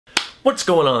What's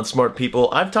going on, smart people?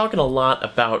 I've talked a lot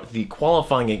about the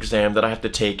qualifying exam that I have to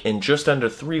take in just under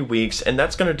 3 weeks, and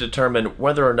that's going to determine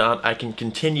whether or not I can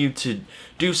continue to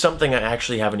do something I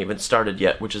actually haven't even started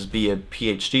yet, which is be a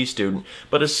PhD student.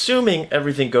 But assuming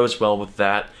everything goes well with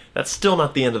that, that's still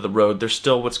not the end of the road. There's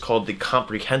still what's called the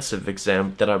comprehensive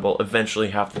exam that I will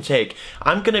eventually have to take.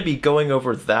 I'm going to be going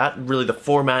over that, really the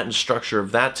format and structure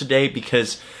of that today,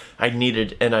 because I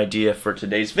needed an idea for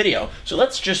today's video. So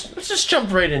let's just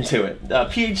jump right into it.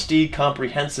 PhD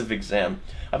comprehensive exam.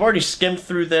 I've already skimmed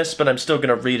through this, but I'm still going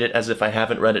to read it as if I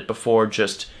haven't read it before,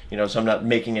 just, so I'm not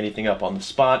making anything up on the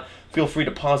spot. Feel free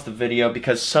to pause the video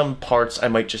because some parts I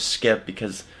might just skip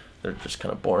because they're just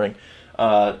kind of boring.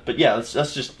 But yeah, let's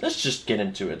just get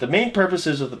into it. The main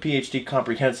purposes of the PhD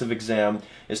comprehensive exam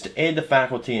is to aid the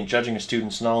faculty in judging a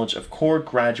student's knowledge of core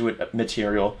graduate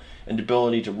material and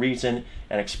ability to reason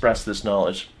and express this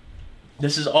knowledge.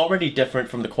 This is already different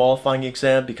from the qualifying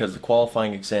exam because the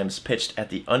qualifying exam is pitched at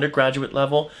the undergraduate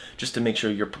level just to make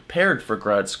sure you're prepared for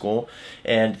grad school,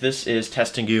 and this is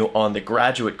testing you on the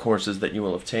graduate courses that you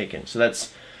will have taken. So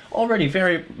that's already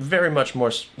very, very much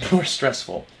more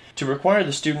stressful. To require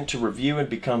the student to review and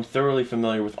become thoroughly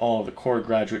familiar with all of the core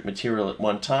graduate material at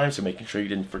one time, so making sure you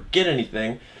didn't forget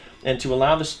anything, and to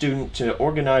allow the student to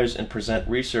organize and present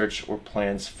research or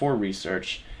plans for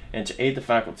research, and to aid the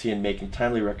faculty in making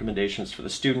timely recommendations for the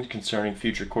student concerning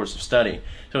future course of study.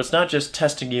 So it's not just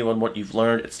testing you on what you've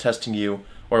learned, it's testing you,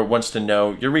 or wants to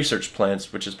know, your research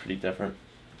plans, which is pretty different.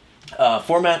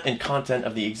 Format and content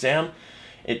of the exam.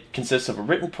 It consists of a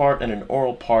written part and an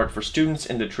oral part. For students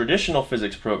in the traditional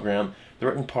physics program, the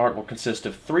written part will consist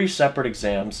of 3 separate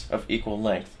exams of equal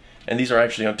length, and these are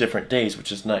actually on different days,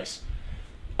 which is nice.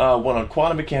 One on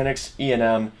quantum mechanics,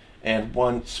 E&M, and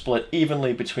one split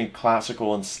evenly between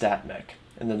classical and stat mech.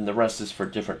 And then the rest is for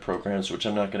different programs, which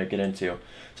I'm not going to get into.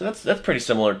 So that's pretty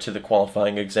similar to the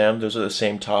qualifying exam. Those are the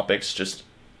same topics, just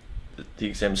the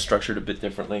exam is structured a bit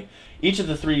differently. Each of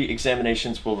the 3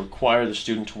 examinations will require the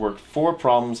student to work 4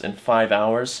 problems in 5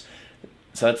 hours.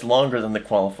 So that's longer than the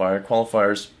qualifier.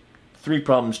 Qualifiers, 3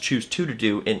 problems, choose 2 to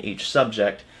do in each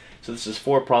subject. So this is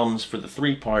 4 problems for the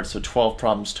 3 parts, so 12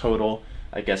 problems total.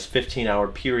 I guess 15-hour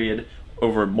period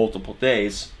over multiple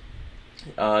days.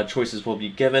 Choices will be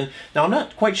given. Now, I'm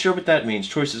not quite sure what that means,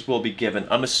 choices will be given.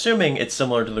 I'm assuming it's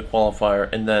similar to the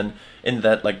qualifier, and then in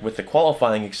that, like with the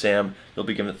qualifying exam, you'll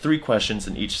be given 3 questions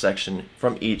in each section,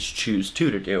 from each choose 2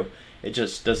 to do. It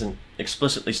just doesn't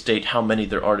explicitly state how many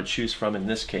there are to choose from in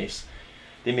this case.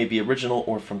 They may be original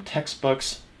or from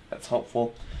textbooks. That's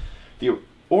helpful. The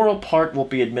oral part will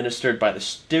be administered by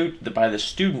the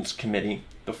students committee.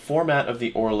 The format of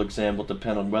the oral exam will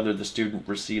depend on whether the student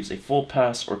receives a full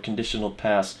pass or conditional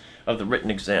pass of the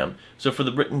written exam. So for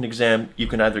the written exam, you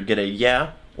can either get a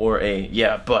yeah or a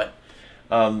yeah, but.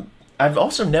 I've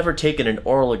also never taken an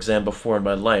oral exam before in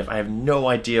my life. I have no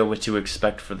idea what to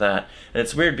expect for that. And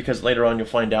it's weird because later on you'll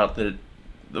find out that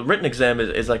the written exam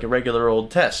is like a regular old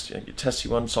test. It tests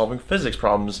you on solving physics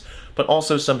problems, but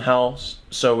also somehow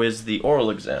so is the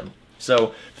oral exam.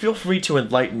 So feel free to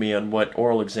enlighten me on what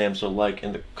oral exams are like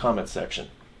in the comment section.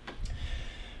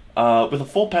 With a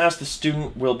full pass, the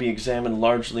student will be examined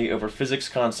largely over physics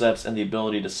concepts and the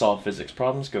ability to solve physics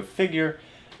problems. Go figure.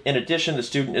 In addition, the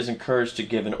student is encouraged to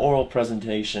give an oral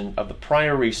presentation of the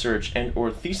prior research and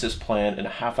or thesis plan in a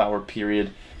half-hour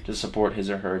period to support his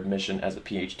or her admission as a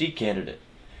PhD candidate.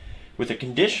 With a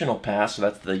conditional pass, so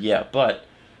that's the yeah but,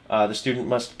 the student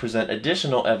must present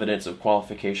additional evidence of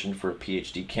qualification for a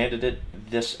PhD candidate.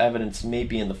 This evidence may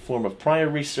be in the form of prior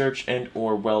research and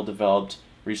or well-developed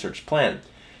research plan.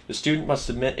 The student must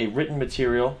submit a written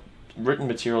material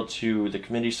to the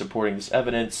committee supporting this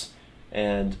evidence,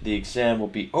 and the exam will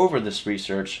be over this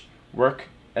research, work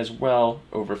as well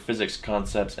over physics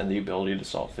concepts and the ability to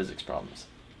solve physics problems.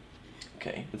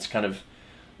 Okay, it's kind of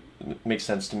makes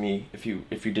sense to me. If you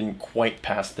didn't quite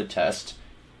pass the test,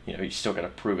 you still got to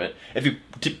prove it. If you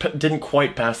didn't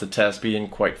quite pass the test, but you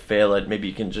didn't quite fail it, maybe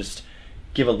you can just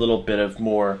give a little bit of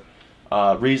more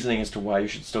reasoning as to why you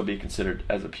should still be considered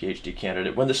as a PhD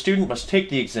candidate. When the student must take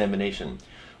the examination,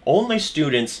 only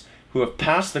students who have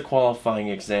passed the qualifying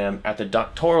exam at the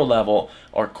doctoral level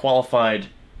are qualified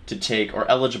to take or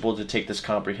eligible to take this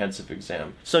comprehensive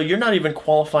exam. So you're not even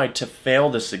qualified to fail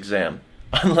this exam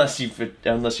unless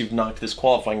you've knocked this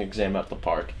qualifying exam out the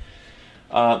park.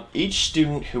 Each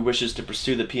student who wishes to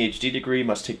pursue the PhD degree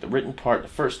must take the written part the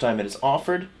first time it is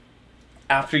offered,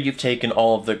 after you've taken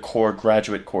all of the core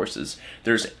graduate courses.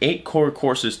 There's 8 core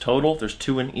courses total. There's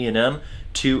 2 in E&M,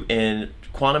 2 in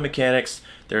quantum mechanics.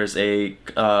 There's a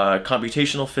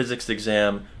computational physics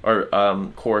exam or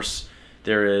course.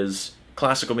 There is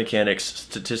classical mechanics,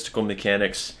 statistical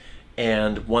mechanics,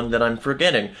 and one that I'm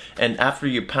forgetting. And after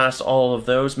you pass all of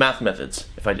those, math methods,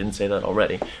 if I didn't say that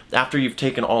already, after you've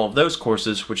taken all of those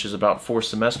courses, which is about 4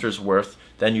 semesters worth,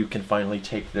 then you can finally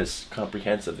take this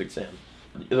comprehensive exam.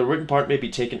 The written part may be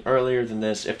taken earlier than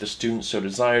this if the student so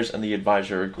desires and the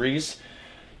advisor agrees.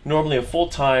 Normally a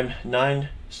full-time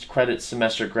 9-credit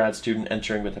semester grad student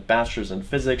entering with a bachelor's in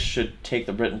physics should take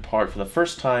the written part for the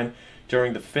first time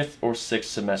during the 5th or 6th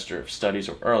semester of studies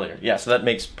or earlier. Yeah, so that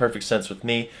makes perfect sense with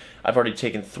me. I've already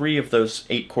taken 3 of those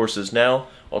 8 courses now.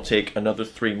 I'll take another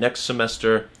 3 next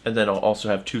semester, and then I'll also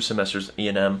have 2 semesters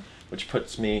E&M, which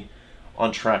puts me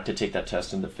on track to take that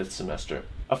test in the 5th semester.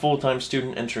 A full-time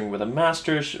student entering with a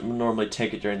master's should normally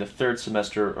take it during the 3rd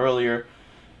semester or earlier.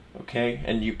 Okay,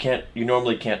 and you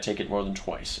normally can't take it more than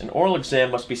twice. An oral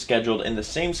exam must be scheduled in the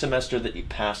same semester that you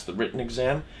pass the written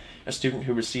exam. A student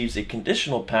who receives a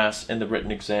conditional pass in the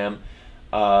written exam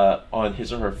on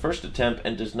his or her first attempt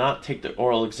and does not take the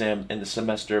oral exam in the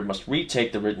semester must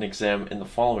retake the written exam in the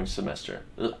following semester.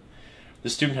 Ugh. The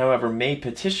student, however, may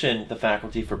petition the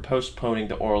faculty for postponing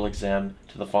the oral exam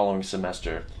to the following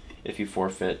semester if you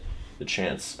forfeit the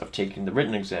chance of taking the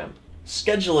written exam.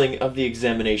 Scheduling of the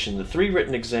examination. The 3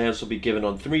 written exams will be given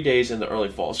on 3 days in the early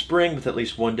fall spring with at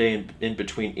least 1 day in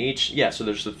between each. Yeah, so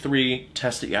there's the 3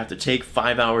 tests that you have to take,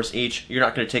 5 hours each. You're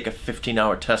not going to take a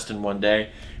 15-hour test in 1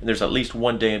 day, and there's at least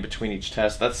 1 day in between each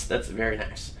test. That's very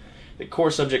nice. The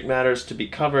core subject matters to be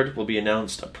covered will be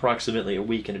announced approximately a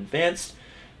week in advance.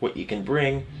 What you can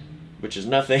bring, which is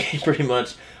nothing, pretty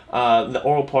much. The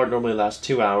oral part normally lasts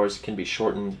 2 hours, can be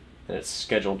shortened, and it's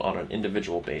scheduled on an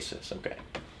individual basis. Okay.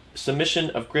 Submission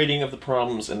of grading of the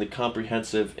problems in the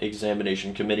comprehensive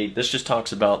examination committee. This just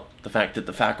talks about the fact that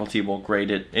the faculty will grade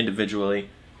it individually.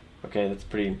 Okay, that's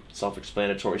pretty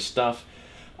self-explanatory stuff.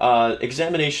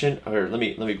 Examination, or let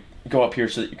me go up here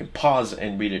so that you can pause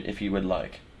and read it if you would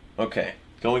like. Okay,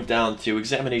 going down to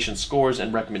examination scores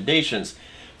and recommendations.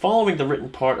 Following the written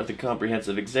part of the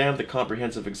comprehensive exam, the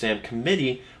comprehensive exam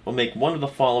committee will make one of the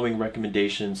following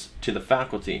recommendations to the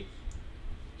faculty.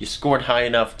 You scored high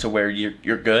enough to where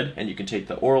you're good, and you can take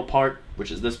the oral part, which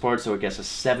is this part, so it gets a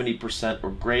 70% or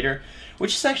greater,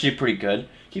 which is actually pretty good.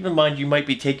 Keep in mind, you might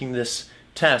be taking this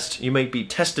test, you might be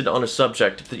tested on a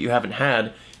subject that you haven't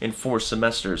had in 4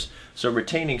 semesters, so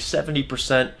retaining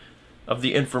 70% of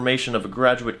the information of a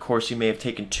graduate course you may have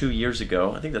taken 2 years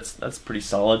ago, I think that's pretty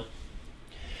solid.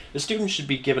 The student should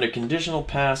be given a conditional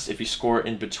pass if you score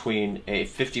in between a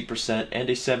 50%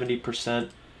 and a 70%,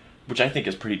 which I think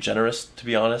is pretty generous, to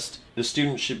be honest. The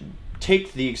student should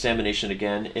take the examination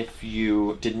again if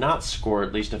you did not score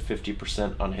at least a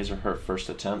 50% on his or her first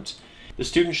attempt. The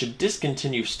student should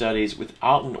discontinue studies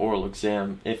without an oral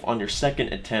exam if on your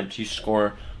second attempt you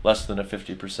score less than a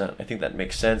 50%. I think that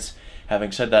makes sense.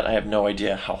 Having said that, I have no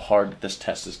idea how hard this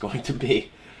test is going to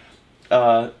be.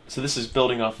 So this is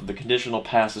building off of the conditional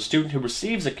pass. The student who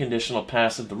receives a conditional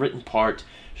pass of the written part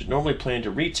should normally plan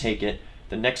to retake it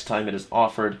the next time it is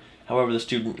offered. However, the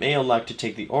student may elect to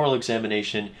take the oral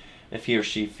examination if he or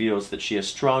she feels that she has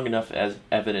strong enough as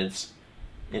evidence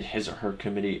and his or her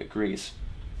committee agrees.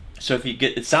 So if you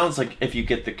get, it sounds like if you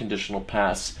get the conditional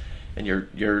pass and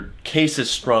your case is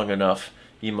strong enough,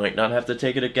 you might not have to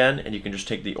take it again, and you can just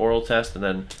take the oral test and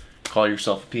then call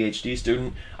yourself a PhD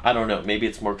student. I don't know, maybe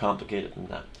it's more complicated than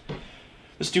that.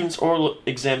 The student's oral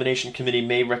examination committee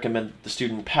may recommend that the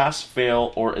student pass,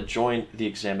 fail, or adjourn the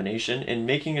examination. In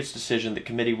making its decision, the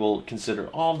committee will consider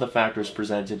all of the factors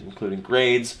presented, including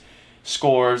grades,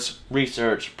 scores,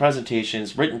 research,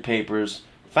 presentations, written papers,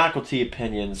 faculty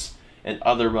opinions, and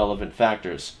other relevant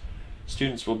factors.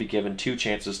 Students will be given 2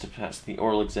 chances to pass the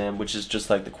oral exam, which is just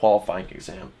like the qualifying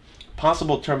exam.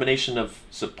 Possible termination of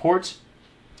support.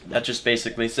 That just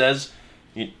basically says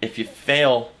if you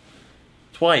fail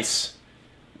twice,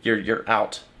 you're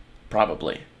out,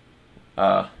 probably.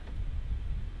 Hopefully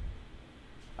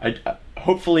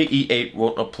E8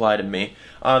 won't apply to me.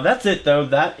 That's it, though.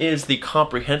 That is the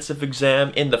comprehensive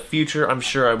exam. In the future, I'm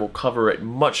sure I will cover it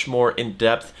much more in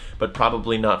depth, but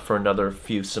probably not for another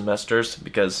few semesters,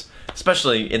 because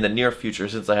especially in the near future,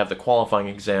 since I have the qualifying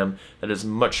exam that is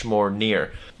much more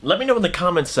near. Let me know in the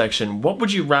comments section, what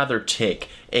would you rather take?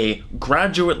 A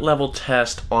graduate level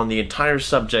test on the entire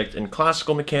subject in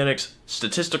classical mechanics,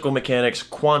 statistical mechanics,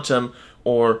 quantum,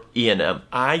 or E&M.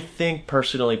 I think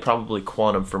personally probably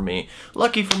quantum for me.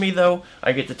 Lucky for me though,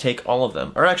 I get to take all of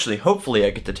them. Or actually, hopefully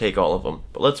I get to take all of them.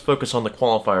 But let's focus on the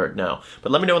qualifier now.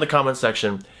 But let me know in the comments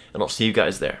section, and I'll see you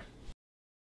guys there.